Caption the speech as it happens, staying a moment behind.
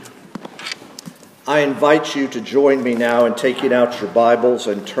I invite you to join me now in taking out your Bibles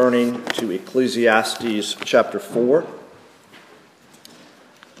and turning to Ecclesiastes chapter 4.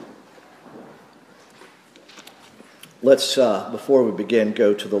 Let's, before we begin,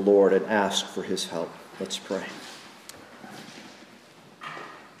 go to the Lord and ask for His help. Let's pray.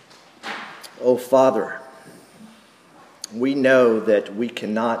 Oh, Father, we know that we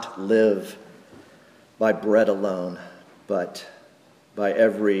cannot live by bread alone, but by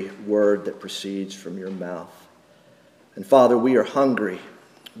every word that proceeds from your mouth. And Father, we are hungry.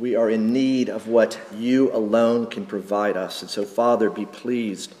 We are in need of what you alone can provide us. And so, Father, be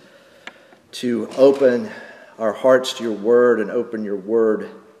pleased to open our hearts to your word and open your word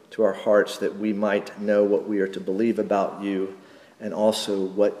to our hearts that we might know what we are to believe about you and also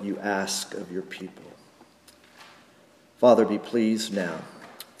what you ask of your people. Father, be pleased now,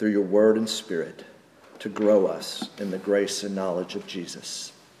 through your word and spirit, to grow us in the grace and knowledge of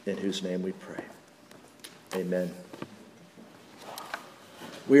Jesus, in whose name we pray. Amen.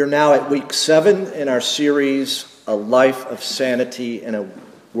 We are now at week 7 in our series, A Life of Sanity in a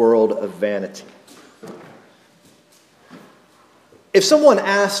World of Vanity. If someone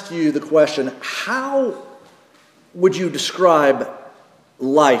asked you the question, how would you describe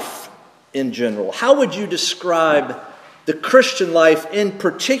life in general? How would you describe the Christian life in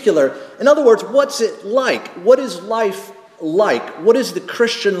particular? In other words, what's it like? What is life like? What is the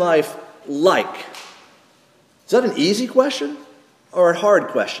Christian life like? Is that an easy question or a hard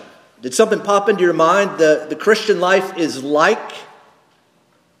question? Did something pop into your mind? The Christian life is like?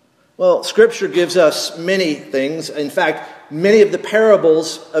 Well, Scripture gives us many things. In fact, many of the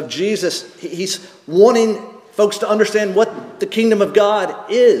parables of Jesus, he's wanting folks to understand what the kingdom of God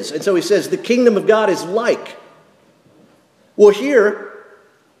is. And so he says the kingdom of God is like. Well, here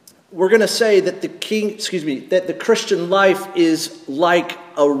we're going to say that the Christian life is like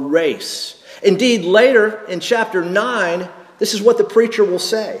a race. Indeed, later in chapter 9, this is what the preacher will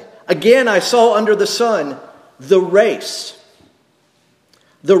say. Again, I saw under the sun the race.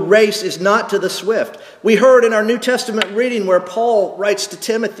 The race is not to the swift. We heard in our New Testament reading where Paul writes to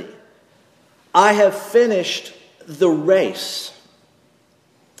Timothy, I have finished the race.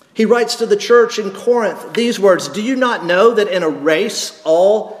 He writes to the church in Corinth these words, do you not know that in a race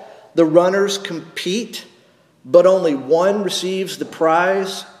all the runners compete, but only one receives the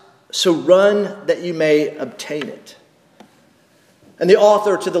prize? So run that you may obtain it. And the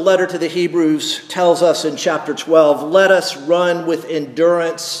author to the letter to the Hebrews tells us in chapter 12, let us run with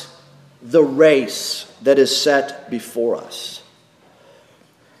endurance the race that is set before us.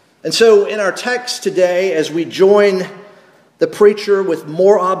 And so in our text today, as we join the preacher with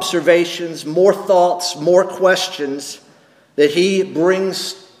more observations, more thoughts, more questions that he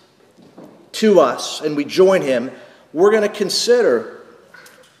brings to us, and we join him, we're going to consider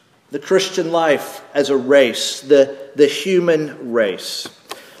the Christian life as a race, the human race.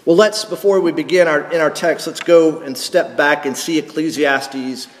 Well, before we begin in our text, let's go and step back and see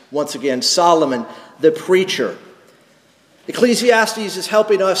Ecclesiastes once again. Solomon, the preacher. Ecclesiastes is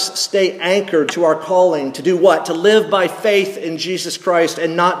helping us stay anchored to our calling to do what? To live by faith in Jesus Christ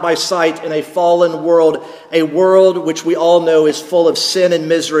and not by sight in a fallen world, a world which we all know is full of sin and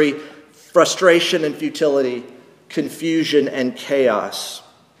misery, frustration and futility, confusion and chaos.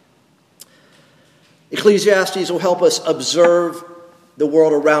 Ecclesiastes will help us observe the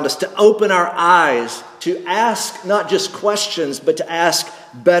world around us, to open our eyes, to ask not just questions, but to ask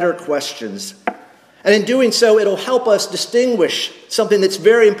better questions. And in doing so, it'll help us distinguish something that's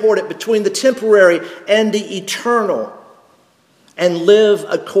very important between the temporary and the eternal and live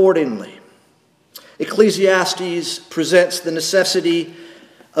accordingly. Ecclesiastes presents the necessity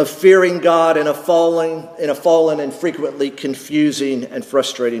of fearing God in a fallen and frequently confusing and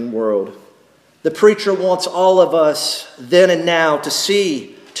frustrating world. The preacher wants all of us then and now to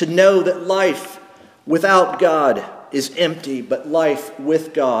see, to know that life without God is empty, but life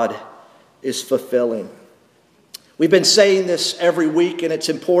with God is fulfilling. We've been saying this every week, and it's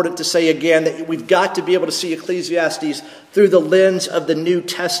important to say again that we've got to be able to see Ecclesiastes through the lens of the New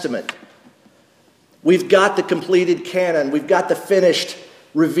Testament. We've got the completed canon. We've got the finished,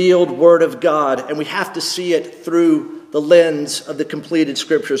 revealed Word of God, and we have to see it through the lens of the completed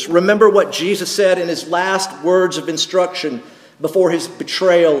Scriptures. Remember what Jesus said in his last words of instruction before his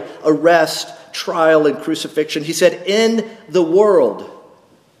betrayal, arrest, trial, and crucifixion. He said, in the world,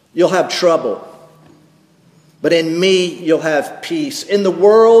 you'll have trouble, but in me, you'll have peace. In the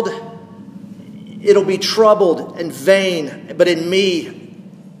world, it'll be troubled and vain, but in me,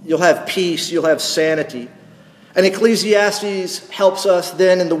 you'll have peace, you'll have sanity. And Ecclesiastes helps us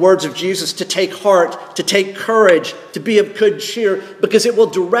then, in the words of Jesus, to take heart, to take courage, to be of good cheer, because it will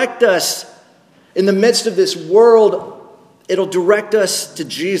direct us In the midst of this world, it'll direct us to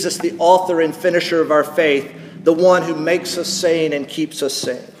Jesus, the author and finisher of our faith, the one who makes us sane and keeps us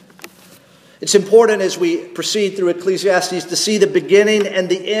sane. It's important as we proceed through Ecclesiastes to see the beginning and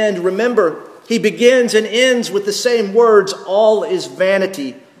the end. Remember, he begins and ends with the same words, all is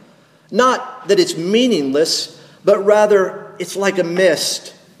vanity. Not that it's meaningless, but rather it's like a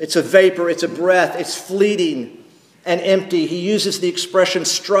mist. It's a vapor, it's a breath, it's fleeting and empty. He uses the expression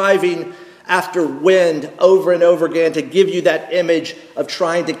striving after wind over and over again to give you that image of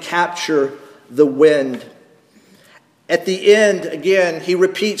trying to capture the wind. At the end, again, he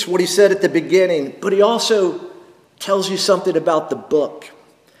repeats what he said at the beginning, but he also tells you something about the book,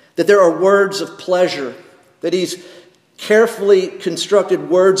 that there are words of pleasure, that he's carefully constructed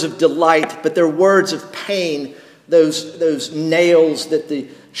words of delight, but they're words of pain, those nails that the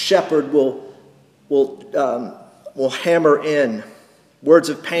shepherd will hammer in. Words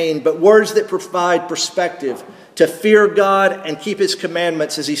of pain, but words that provide perspective to fear God and keep his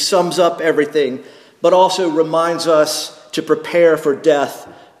commandments as he sums up everything, but also reminds us to prepare for death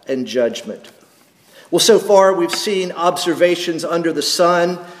and judgment. Well, so far we've seen observations under the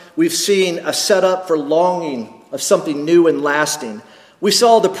sun. We've seen a setup for longing of something new and lasting. We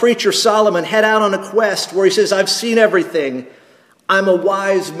saw the preacher Solomon head out on a quest where he says, I've seen everything. I'm a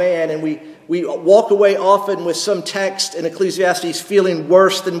wise man. And we walk away often with some text in Ecclesiastes feeling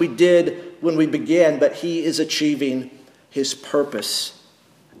worse than we did when we began, but he is achieving his purpose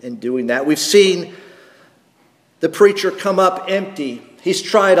in doing that. We've seen the preacher come up empty. He's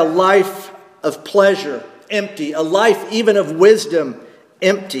tried a life of pleasure, empty. A life even of wisdom,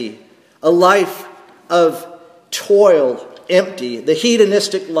 empty. A life of toil, empty. The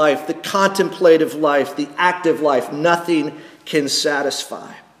hedonistic life, the contemplative life, the active life, nothing can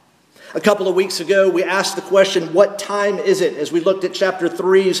satisfy. A couple of weeks ago, we asked the question, what time is it? As we looked at chapter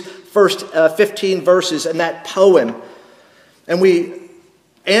 3's first 15 verses and that poem. And we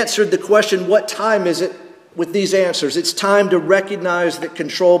answered the question, what time is it? With these answers. It's time to recognize that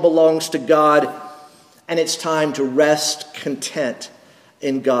control belongs to God, and it's time to rest content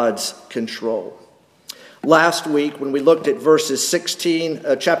in God's control. Last week, when we looked at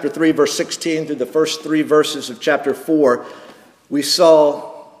chapter 3, verse 16, through the first 3 verses of chapter 4, we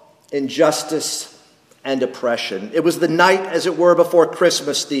saw injustice and oppression. It was the night, as it were, before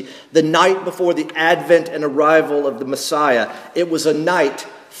Christmas, the night before the advent and arrival of the Messiah. It was a night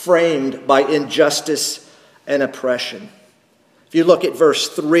framed by injustice and oppression. If you look at verse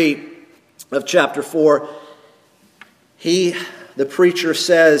 3 of chapter 4, the preacher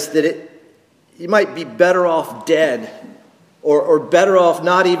says that you might be better off dead, or better off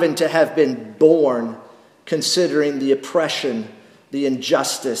not even to have been born, considering the oppression, the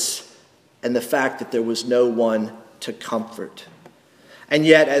injustice, and the fact that there was no one to comfort. And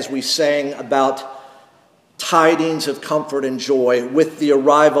yet, as we sang about tidings of comfort and joy, with the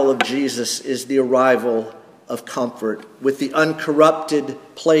arrival of Jesus is the arrival of comfort, with the uncorrupted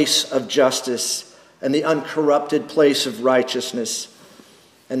place of justice and the uncorrupted place of righteousness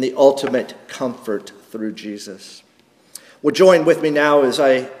and the ultimate comfort through Jesus. Well, join with me now as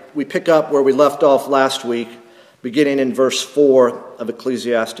we pick up where we left off last week, beginning in verse 4 of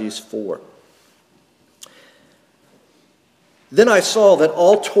Ecclesiastes 4. Then I saw that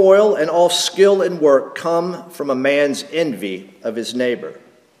all toil and all skill in work come from a man's envy of his neighbor.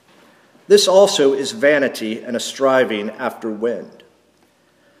 This also is vanity and a striving after wind.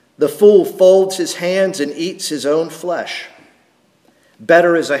 The fool folds his hands and eats his own flesh.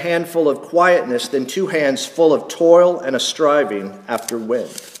 Better is a handful of quietness than 2 hands full of toil and a striving after wind.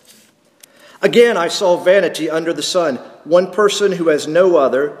 Again, I saw vanity under the sun, one person who has no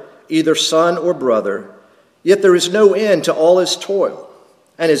other, either son or brother, yet there is no end to all his toil,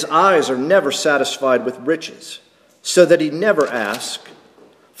 and his eyes are never satisfied with riches, so that he never asks,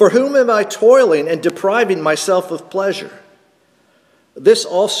 for whom am I toiling and depriving myself of pleasure? This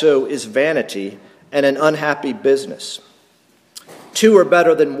also is vanity and an unhappy business. 2 are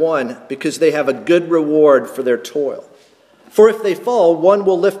better than 1 because they have a good reward for their toil. For if they fall, one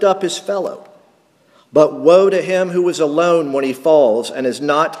will lift up his fellow. But woe to him who is alone when he falls and has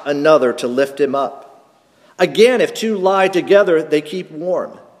not another to lift him up. Again, if 2 lie together, they keep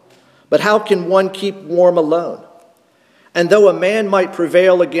warm. But how can one keep warm alone? And though a man might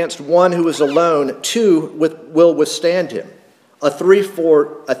prevail against one who is alone, 2 will withstand him. A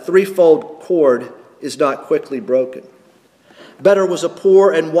threefold cord is not quickly broken. Better was a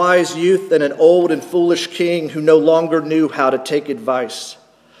poor and wise youth than an old and foolish king who no longer knew how to take advice.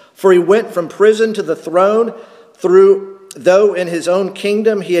 For he went from prison to the throne, though in his own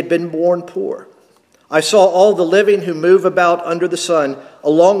kingdom he had been born poor. I saw all the living who move about under the sun,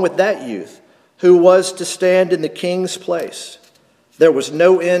 along with that youth, who was to stand in the king's place. There was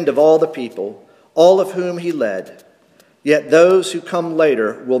no end of all the people, all of whom he led. Yet those who come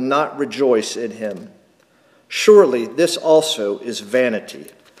later will not rejoice in him. Surely this also is vanity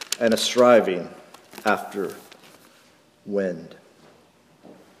and a striving after wind.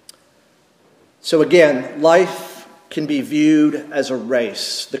 So again, life can be viewed as a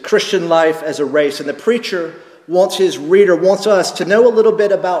race, the Christian life as a race. And the preacher wants us to know a little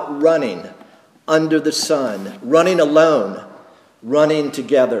bit about running under the sun, running alone, running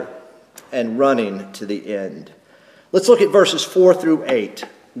together, and running to the end. Let's look at verses 4 through 8.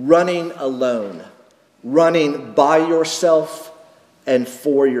 Running alone, running by yourself and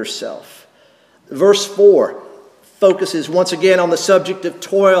for yourself. Verse 4 focuses once again on the subject of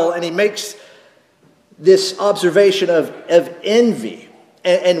toil, and he makes this observation of envy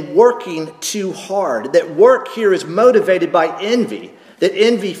and working too hard. That work here is motivated by envy, that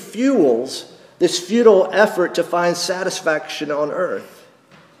envy fuels this futile effort to find satisfaction on earth.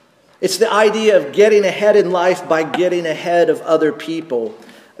 It's the idea of getting ahead in life by getting ahead of other people.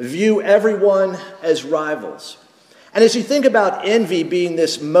 View everyone as rivals. And as you think about envy being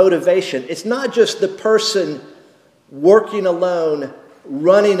this motivation, it's not just the person working alone,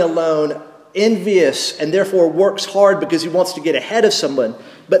 running alone, envious, and therefore works hard because he wants to get ahead of someone.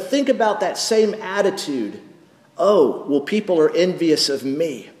 But think about that same attitude. Oh, well, people are envious of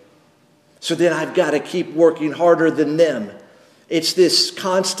me, so then I've got to keep working harder than them. It's this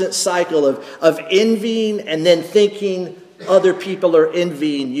constant cycle of envying and then thinking other people are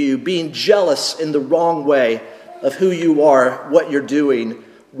envying you, being jealous in the wrong way of who you are, what you're doing,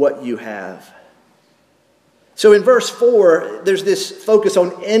 what you have. So in verse 4, there's this focus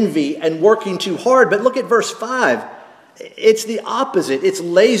on envy and working too hard. But look at verse 5. It's the opposite. It's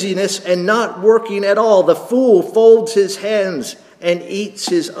laziness and not working at all. The fool folds his hands and eats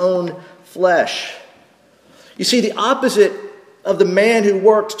his own flesh. You see, the opposite of the man who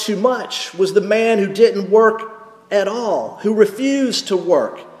worked too much was the man who didn't work at all, who refused to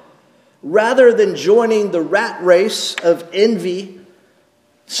work. Rather than joining the rat race of envy,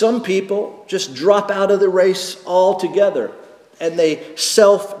 some people just drop out of the race altogether and they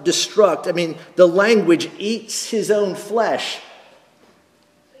self-destruct. I mean, the language eats his own flesh.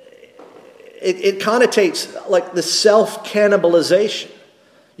 It connotates like the self-cannibalization.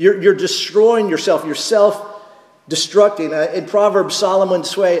 You're destroying yourself. You're self-destructing. In Proverbs, Solomon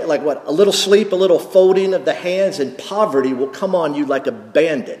say, like what? A little sleep, a little folding of the hands, and poverty will come on you like a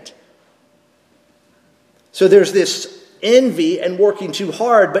bandit. So there's this envy and working too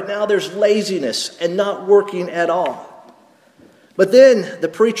hard, but now there's laziness and not working at all. But then the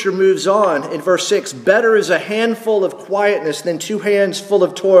preacher moves on in verse 6. Better is a handful of quietness than 2 hands full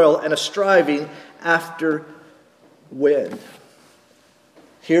of toil and a striving after wind.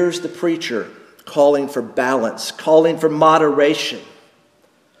 Here's the preacher calling for balance, calling for moderation,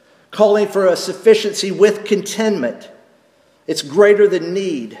 calling for a sufficiency with contentment. It's greater than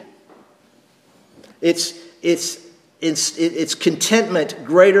need. It's contentment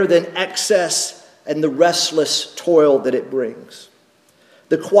greater than excess and the restless toil that it brings.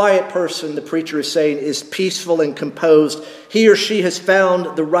 The quiet person, the preacher is saying, is peaceful and composed. He or she has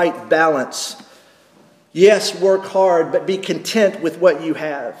found the right balance. Yes, work hard, but be content with what you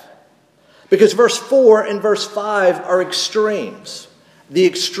have. Because verse 4 and verse 5 are extremes. The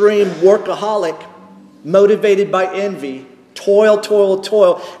extreme workaholic, motivated by envy, toil, toil,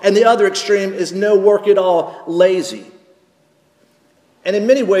 toil. And the other extreme is no work at all, lazy. And in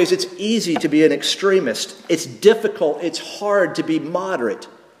many ways, it's easy to be an extremist. It's difficult. It's hard to be moderate.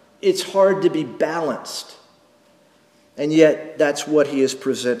 It's hard to be balanced. And yet, that's what he is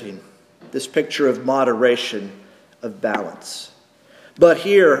presenting. This picture of moderation, of balance. But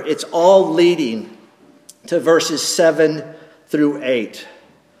here, it's all leading to verses 7 through 8.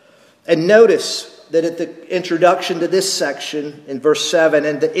 And notice that at the introduction to this section, in verse 7,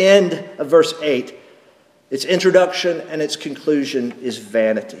 and the end of verse 8, its introduction and its conclusion is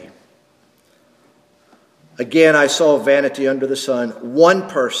vanity. Again, I saw vanity under the sun. One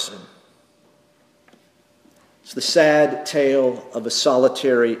person. It's the sad tale of a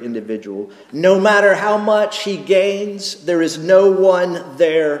solitary individual. No matter how much he gains, there is no one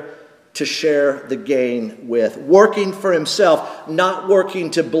there to share the gain with. Working for himself, not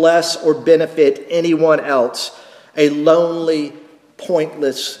working to bless or benefit anyone else. A lonely,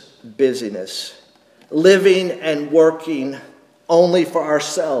 pointless busyness. Living and working only for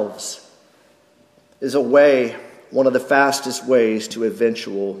ourselves is one of the fastest ways to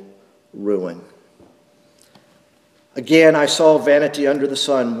eventual ruin. Again, I saw vanity under the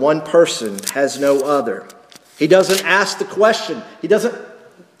sun. One person has no other. He doesn't ask the question. He doesn't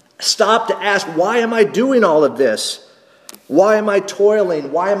Stop to ask, why am I doing all of this? Why am I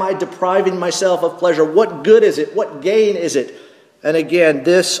toiling? Why am I depriving myself of pleasure? What good is it? What gain is it? And again,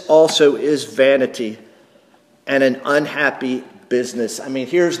 this also is vanity and an unhappy business. I mean,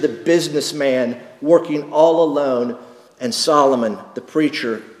 here's the businessman working all alone, and Solomon, the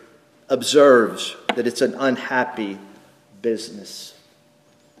preacher, observes that it's an unhappy business.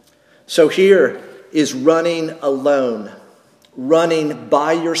 So here is running alone, running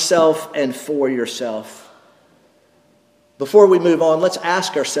by yourself and for yourself. Before we move on, let's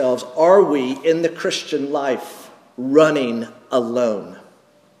ask ourselves, are we in the Christian life running alone?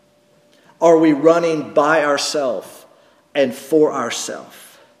 Are we running by ourselves and for ourselves?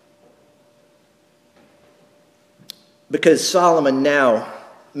 Because Solomon now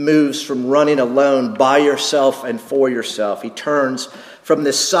moves from running alone by yourself and for yourself. He turns from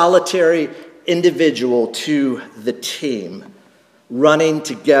this solitary individual to the team, running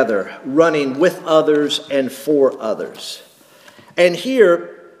together, running with others and for others. And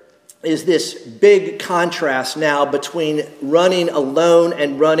here is this big contrast now between running alone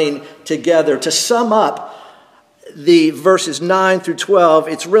and running together. To sum up the verses 9 through 12,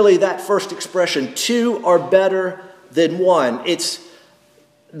 it's really that first expression, two are better than one. It's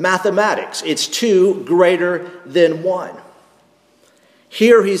mathematics. It's two greater than one.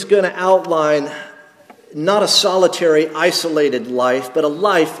 Here he's going to outline not a solitary, isolated life, but a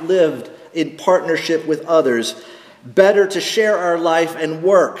life lived in partnership with others. Better to share our life and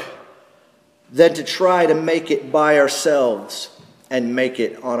work than to try to make it by ourselves and make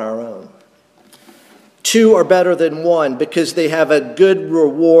it on our own. Two are better than one because they have a good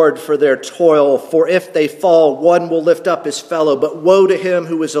reward for their toil. For if they fall, one will lift up his fellow. But woe to him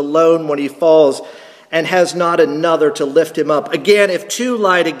who is alone when he falls and has not another to lift him up. Again, if two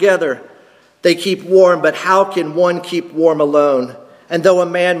lie together, they keep warm. But how can one keep warm alone? And though a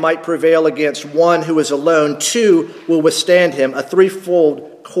man might prevail against one who is alone, two will withstand him. A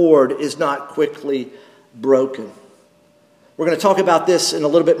threefold cord is not quickly broken. We're going to talk about this in a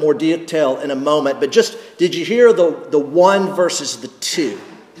little bit more detail in a moment. But just, did you hear the one versus the two?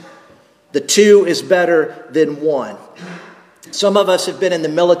 The two is better than one. Some of us have been in the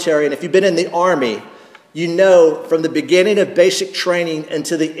military, and if you've been in the Army, you know from the beginning of basic training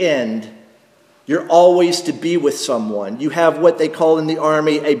until the end, you're always to be with someone. You have what they call in the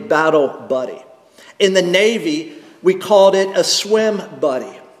Army a battle buddy. In the Navy, we called it a swim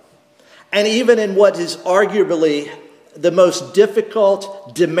buddy. And even in what is arguably the most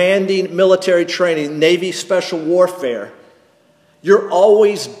difficult, demanding military training, Navy Special Warfare, you're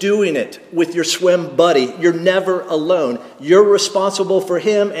always doing it with your swim buddy. You're never alone. You're responsible for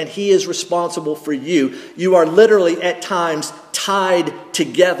him and he is responsible for you. You are literally at times tied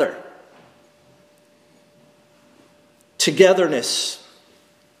together. Togetherness,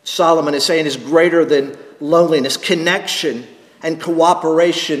 Solomon is saying, is greater than loneliness. Connection and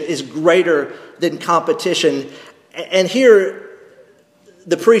cooperation is greater than competition. And here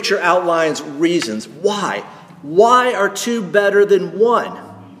the preacher outlines reasons. Why? Why are two better than one?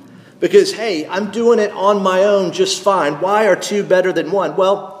 Because, hey, I'm doing it on my own just fine. Why are two better than one?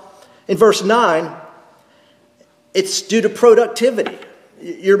 Well, in verse 9, it's due to productivity.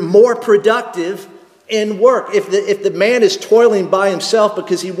 You're more productive in work. If the man is toiling by himself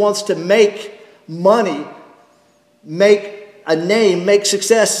because he wants to make money, make a name, make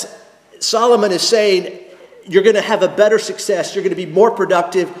success, Solomon is saying you're going to have a better success. You're going to be more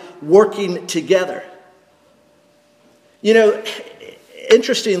productive working together. You know,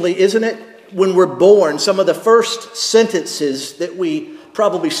 interestingly, isn't it, when we're born, some of the first sentences that we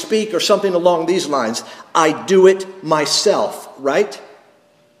probably speak are something along these lines. I do it myself, right?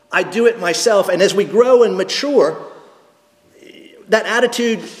 I do it myself. And as we grow and mature, that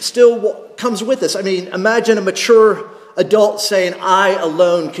attitude still comes with us. I mean, imagine a mature adult saying, I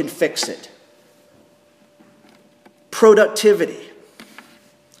alone can fix it. Productivity.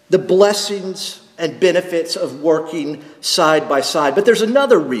 The blessings and benefits of working side by side. But there's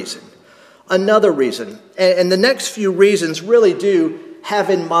another reason. And the next few reasons really do have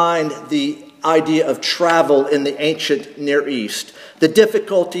in mind the idea of travel in the ancient Near East, the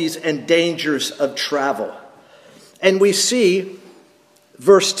difficulties and dangers of travel. And we see,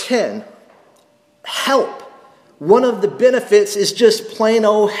 verse 10, help. One of the benefits is just plain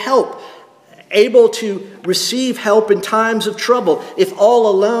old help. Able to receive help in times of trouble. If all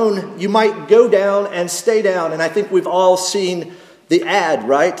alone, you might go down and stay down. And I think we've all seen the ad,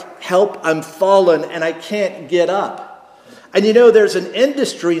 right? Help, I'm fallen and I can't get up. And you know, there's an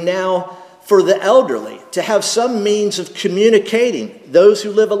industry now for the elderly to have some means of communicating. Those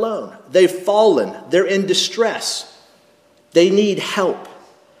who live alone, they've fallen, they're in distress. They need help.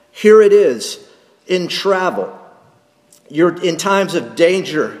 Here it is in travel. You're in times of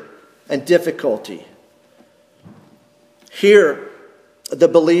danger and difficulty. Here, the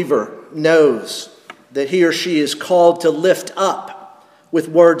believer knows that he or she is called to lift up with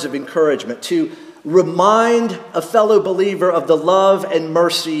words of encouragement, to remind a fellow believer of the love and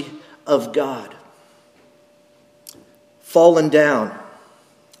mercy of God. Fallen down,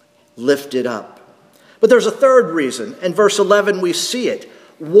 lifted up. But there's a third reason. In verse 11, we see it.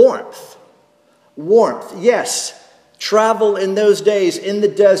 Warmth. Warmth. Yes, travel in those days in the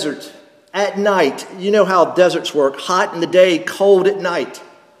desert at night. You know how deserts work. Hot in the day, cold at night.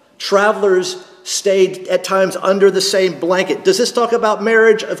 Travelers stayed at times under the same blanket. Does this talk about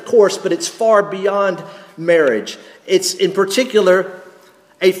marriage? Of course, but it's far beyond marriage. It's in particular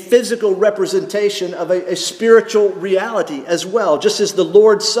a physical representation of a spiritual reality as well. Just as the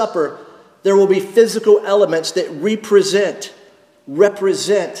Lord's Supper, there will be physical elements that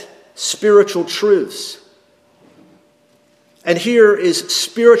represent spiritual truths. And here is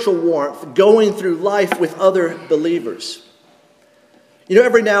spiritual warmth going through life with other believers. You know,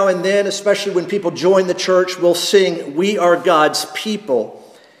 every now and then, especially when people join the church, we'll sing, "We are God's people."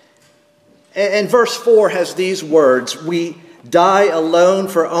 And verse 4 has these words, "We die alone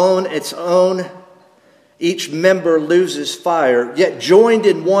for on its own. Each member loses fire. Yet joined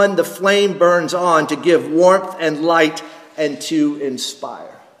in one, the flame burns on to give warmth and light and to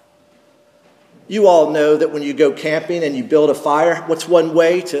inspire." You all know that when you go camping and you build a fire, what's one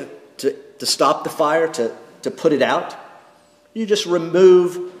way to stop the fire, to put it out? You just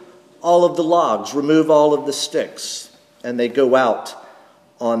remove all of the logs, remove all of the sticks, and they go out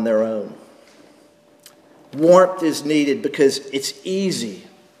on their own. Warmth is needed because it's easy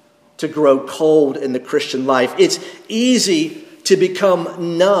to grow cold in the Christian life. It's easy to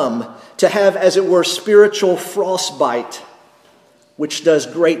become numb, to have, as it were, spiritual frostbite, which does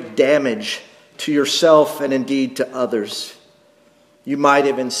great damage to yourself and indeed to others. You might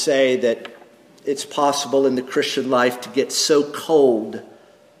even say that it's possible in the Christian life to get so cold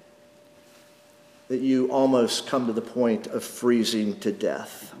that you almost come to the point of freezing to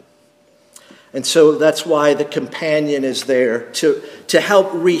death. And so that's why the companion is there to help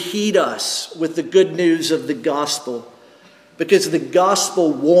reheat us with the good news of the gospel. Because the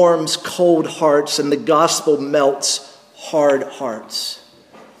gospel warms cold hearts and the gospel melts hard hearts.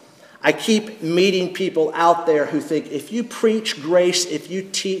 I keep meeting people out there who think if you preach grace, if you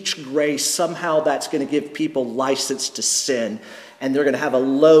teach grace, somehow that's going to give people license to sin. And they're going to have a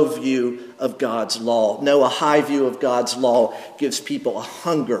low view of God's law. No, a high view of God's law gives people a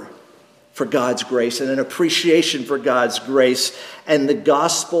hunger for God's grace and an appreciation for God's grace. And the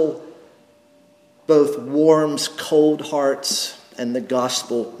gospel both warms cold hearts and the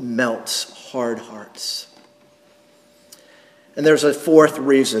gospel melts hard hearts. And there's a fourth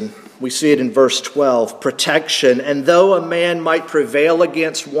reason. We see it in verse 12, protection. And though a man might prevail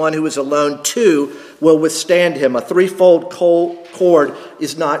against one who is alone, two will withstand him. A threefold cord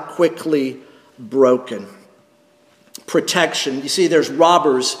is not quickly broken. Protection. You see, there's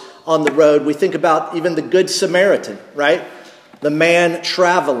robbers on the road. We think about even the Good Samaritan, right? The man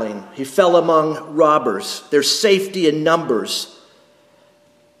traveling. He fell among robbers. There's safety in numbers.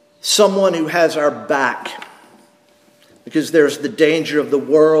 Someone who has our back. Because there's the danger of the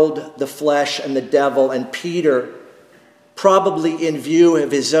world, the flesh, and the devil. And Peter, probably in view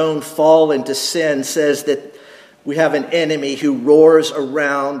of his own fall into sin, says that we have an enemy who roars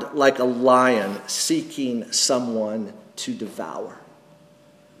around like a lion, seeking someone to devour.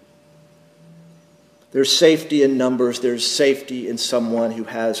 There's safety in numbers. There's safety in someone who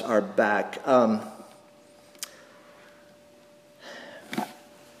has our back.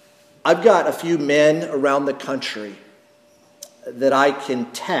 I've got a few men around the country that I can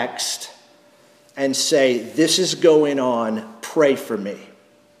text and say, this is going on, pray for me.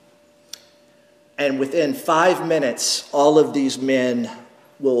 And within 5 minutes, all of these men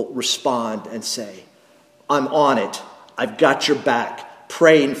will respond and say, I'm on it. I've got your back,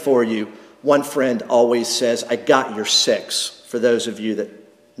 praying for you. One friend always says, I got your 6. For those of you that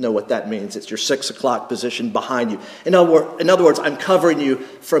know what that means, it's your 6 o'clock position behind you. In other words, I'm covering you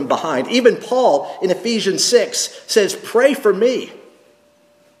from behind. Even Paul in Ephesians 6 says, pray for me.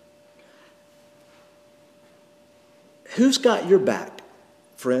 Who's got your back,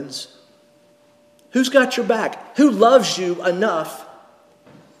 friends? Who's got your back? Who loves you enough?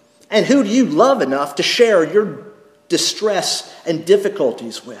 And who do you love enough to share your distress and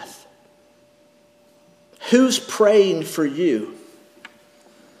difficulties with? Who's praying for you?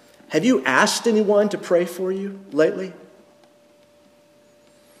 Have you asked anyone to pray for you lately?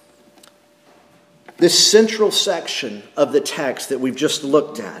 This central section of the text that we've just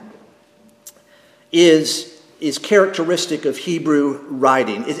looked at is characteristic of Hebrew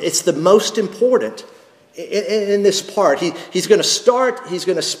writing. It's the most important in this part. He's going to start, he's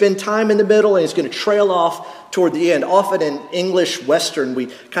going to spend time in the middle, and he's going to trail off toward the end. Often in English Western, we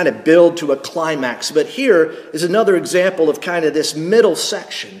kind of build to a climax. But here is another example of kind of this middle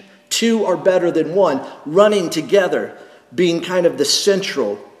section. Two are better than one, running together, being kind of the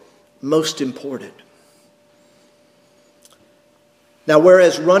central, most important. Now,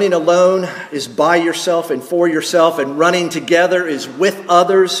 whereas running alone is by yourself and for yourself, and running together is with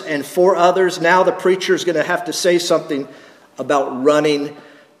others and for others, now the preacher is going to have to say something about running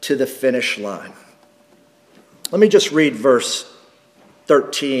to the finish line. Let me just read verse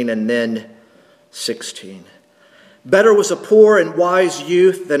 13 and then 16. Better was a poor and wise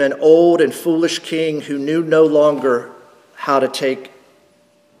youth than an old and foolish king who no longer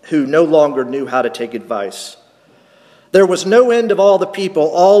knew how to take advice. There was no end of all the people,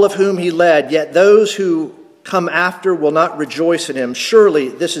 all of whom he led, yet those who come after will not rejoice in him. Surely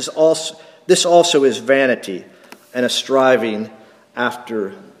this also is vanity and a striving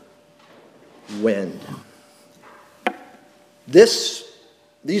after wind. These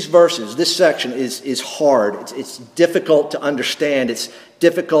verses, this section is hard. It's difficult to understand. It's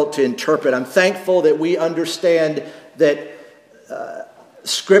difficult to interpret. I'm thankful that we understand that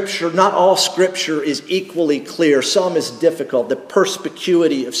Scripture, not all Scripture is equally clear. Some is difficult. The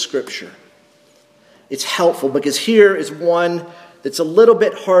perspicuity of Scripture. It's helpful because here is one that's a little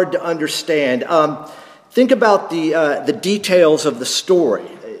bit hard to understand. Think about the details of the story.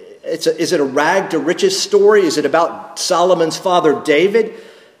 Is it a rag to riches story? Is it about Solomon's father David?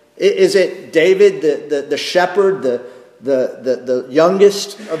 Is it David, the shepherd, the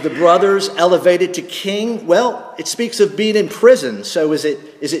youngest of the brothers, elevated to king? Well, it speaks of being in prison. So is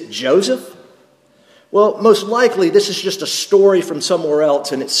it Joseph? Well, most likely this is just a story from somewhere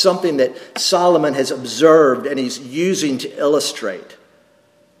else, and it's something that Solomon has observed and he's using to illustrate.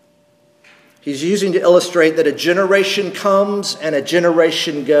 He's using to illustrate that a generation comes and a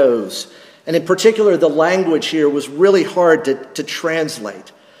generation goes. And in particular, the language here was really hard to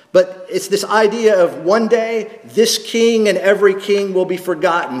translate. But it's this idea of one day, this king and every king will be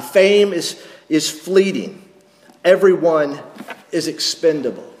forgotten. Fame is fleeting. Everyone is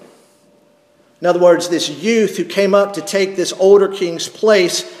expendable. In other words, this youth who came up to take this older king's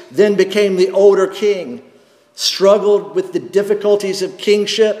place then became the older king, struggled with the difficulties of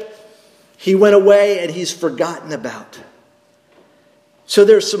kingship. He went away and he's forgotten about. So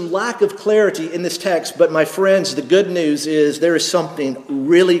there's some lack of clarity in this text, but my friends, the good news is there is something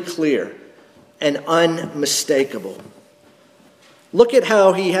really clear and unmistakable. Look at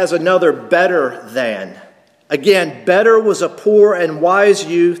how he has another better than. Again, better was a poor and wise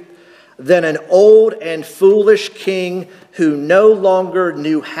youth than an old and foolish king who no longer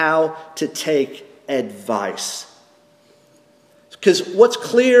knew how to take advice. Because what's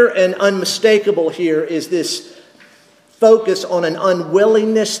clear and unmistakable here is this focus on an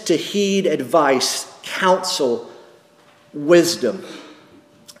unwillingness to heed advice, counsel, wisdom.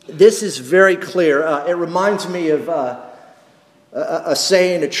 This is very clear. It reminds me of a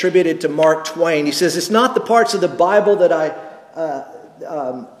saying attributed to Mark Twain. He says, "It's not the parts of the Bible that I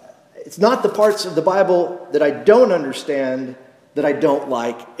don't understand that I don't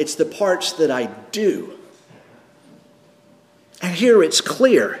like. It's the parts that I do." And here it's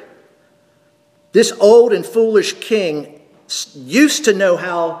clear. This old and foolish king used to know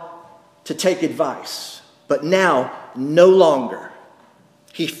how to take advice, but now no longer.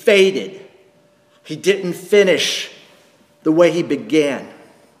 He faded. He didn't finish the way he began.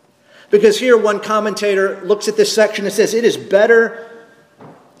 Because here one commentator looks at this section and says, it is better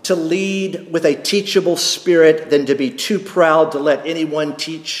to lead with a teachable spirit than to be too proud to let anyone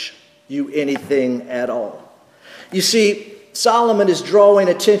teach you anything at all. You see, Solomon is drawing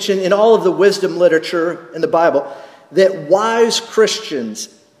attention in all of the wisdom literature in the Bible that wise Christians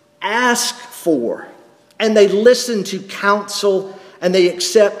ask for and they listen to counsel and they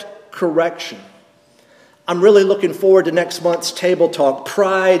accept correction. I'm really looking forward to next month's table talk,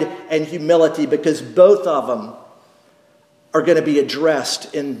 pride and humility, because both of them are going to be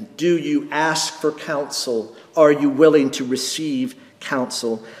addressed in, do you ask for counsel? Are you willing to receive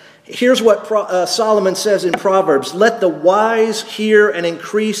counsel? Here's what Solomon says in Proverbs: let the wise hear and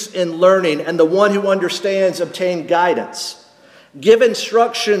increase in learning, and the one who understands obtain guidance. Give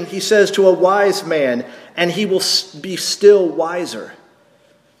instruction, he says, to a wise man, and he will be still wiser.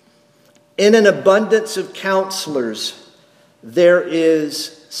 In an abundance of counselors, there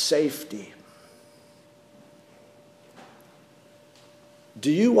is safety.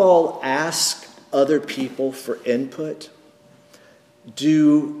 Do you all ask other people for input?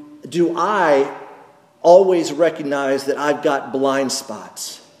 Do I always recognize that I've got blind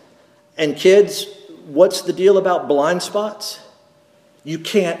spots? And kids, what's the deal about blind spots? You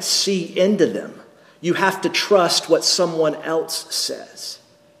can't see into them. You have to trust what someone else says.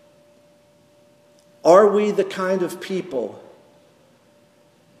 Are we the kind of people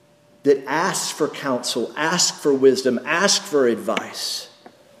that ask for counsel, ask for wisdom, ask for advice?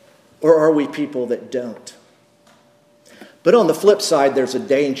 Or are we people that don't? But on the flip side, there's a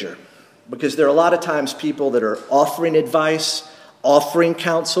danger, because there are a lot of times people that are offering advice, offering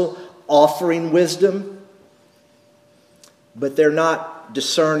counsel, offering wisdom, but they're not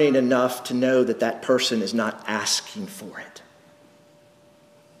discerning enough to know that that person is not asking for it.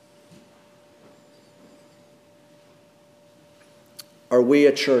 Are we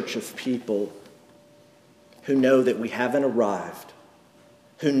a church of people who know that we haven't arrived,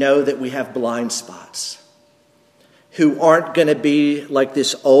 who know that we have blind spots, who aren't going to be like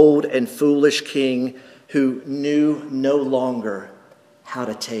this old and foolish king who knew no longer how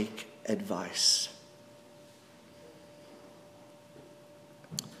to take advice?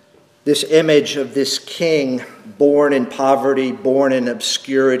 This image of this king born in poverty, born in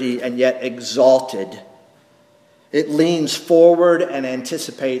obscurity, and yet exalted, it leans forward and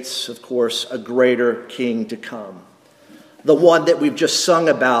anticipates, of course, a greater king to come. The one that we've just sung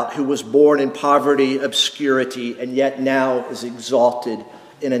about, who was born in poverty, obscurity, and yet now is exalted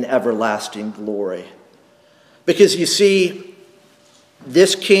in an everlasting glory. Because you see,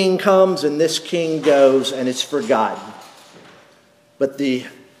 this king comes and this king goes, and it's forgotten. But the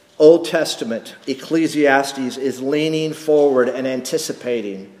Old Testament, Ecclesiastes, is leaning forward and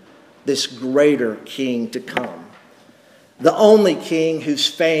anticipating this greater king to come. The only king whose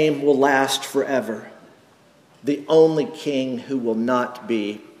fame will last forever. The only king who will not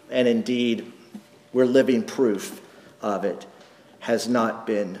be, and indeed we're living proof of it, has not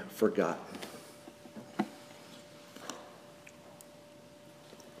been forgotten.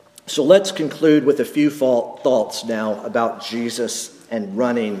 So let's conclude with a few thoughts now about Jesus and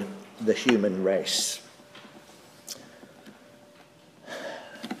running the human race.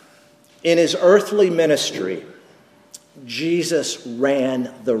 In his earthly ministry, Jesus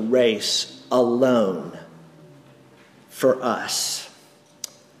ran the race alone for us.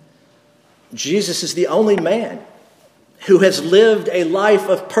 Jesus is the only man who has lived a life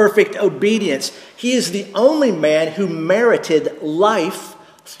of perfect obedience. He is the only man who merited life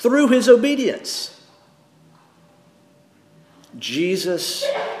through his obedience. Jesus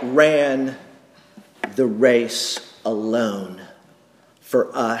ran the race alone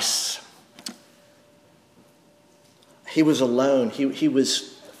for us. He was alone. He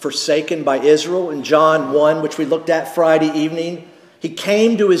was forsaken by Israel in John 1, which we looked at Friday evening. He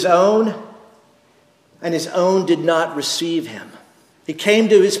came to his own, and his own did not receive him. He came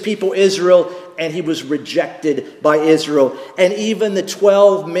to his people Israel, and he was rejected by Israel. And even the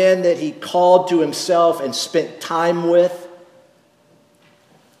 12 men that he called to himself and spent time with,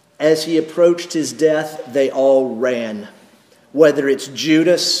 as he approached his death, they all ran. Whether it's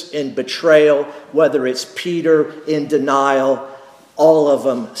Judas in betrayal, whether it's Peter in denial, all of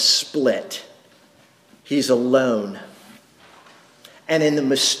them split. He's alone. And in the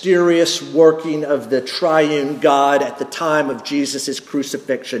mysterious working of the triune God at the time of Jesus'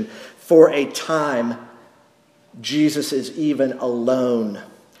 crucifixion, for a time, Jesus is even alone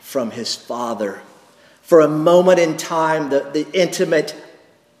from his Father. For a moment in time, the intimate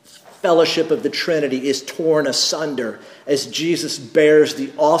fellowship of the Trinity is torn asunder as Jesus bears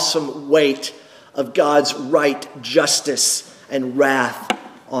the awesome weight of God's right justice and wrath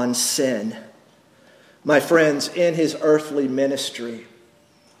on sin. My friends, in his earthly ministry,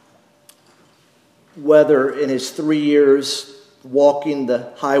 whether in his 3 years walking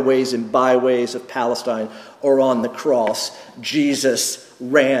the highways and byways of Palestine or on the cross, Jesus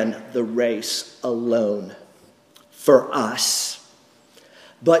ran the race alone for us.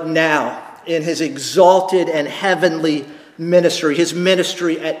 But now, in his exalted and heavenly ministry, his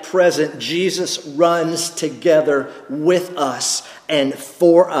ministry at present, Jesus runs together with us and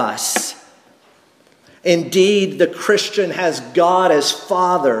for us. Indeed, the Christian has God as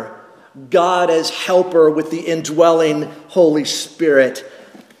Father, God as helper with the indwelling Holy Spirit,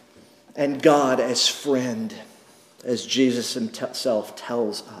 and God as friend, as Jesus himself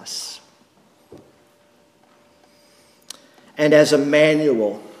tells us. And as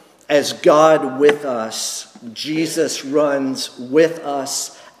Emmanuel, as God with us, Jesus runs with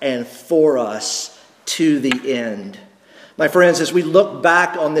us and for us to the end. My friends, as we look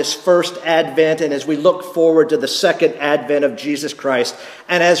back on this first Advent and as we look forward to the second Advent of Jesus Christ,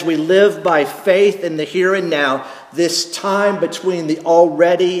 and as we live by faith in the here and now, this time between the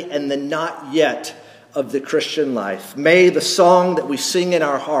already and the not yet of the Christian life, may the song that we sing in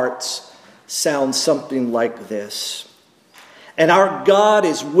our hearts sound something like this. And our God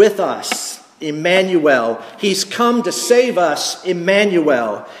is with us, Emmanuel. He's come to save us,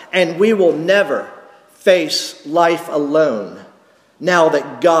 Emmanuel, and we will never face life alone now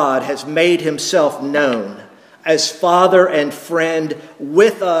that God has made himself known as Father and friend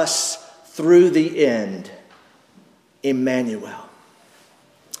with us through the end. Emmanuel.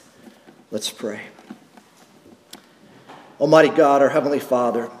 Let's pray. Almighty God, our Heavenly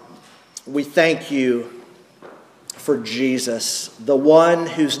Father, we thank you for Jesus, the one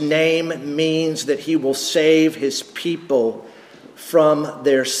whose name means that he will save his people from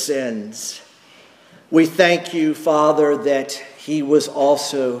their sins. We thank you, Father, that he was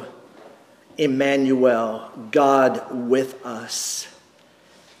also Emmanuel, God with us.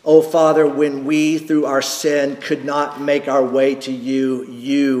 Oh, Father, when we, through our sin, could not make our way to you,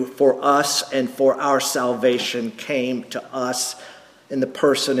 you, for us and for our salvation, came to us in the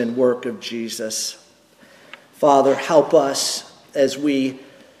person and work of Jesus. Father, help us as we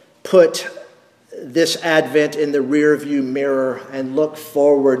put this Advent in the rearview mirror and look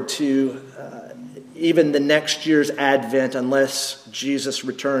forward to even the next year's Advent, unless Jesus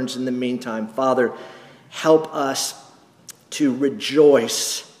returns in the meantime. Father, help us to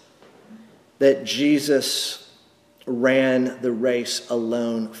rejoice that Jesus ran the race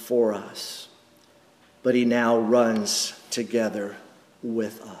alone for us, but he now runs together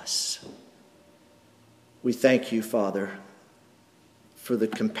with us. We thank you, Father, for the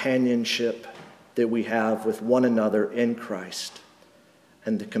companionship that we have with one another in Christ,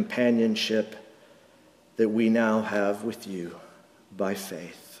 and the companionship that we now have with you by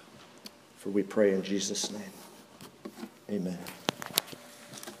faith. For we pray in Jesus' name. Amen.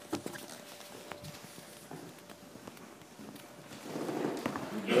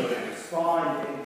 Respond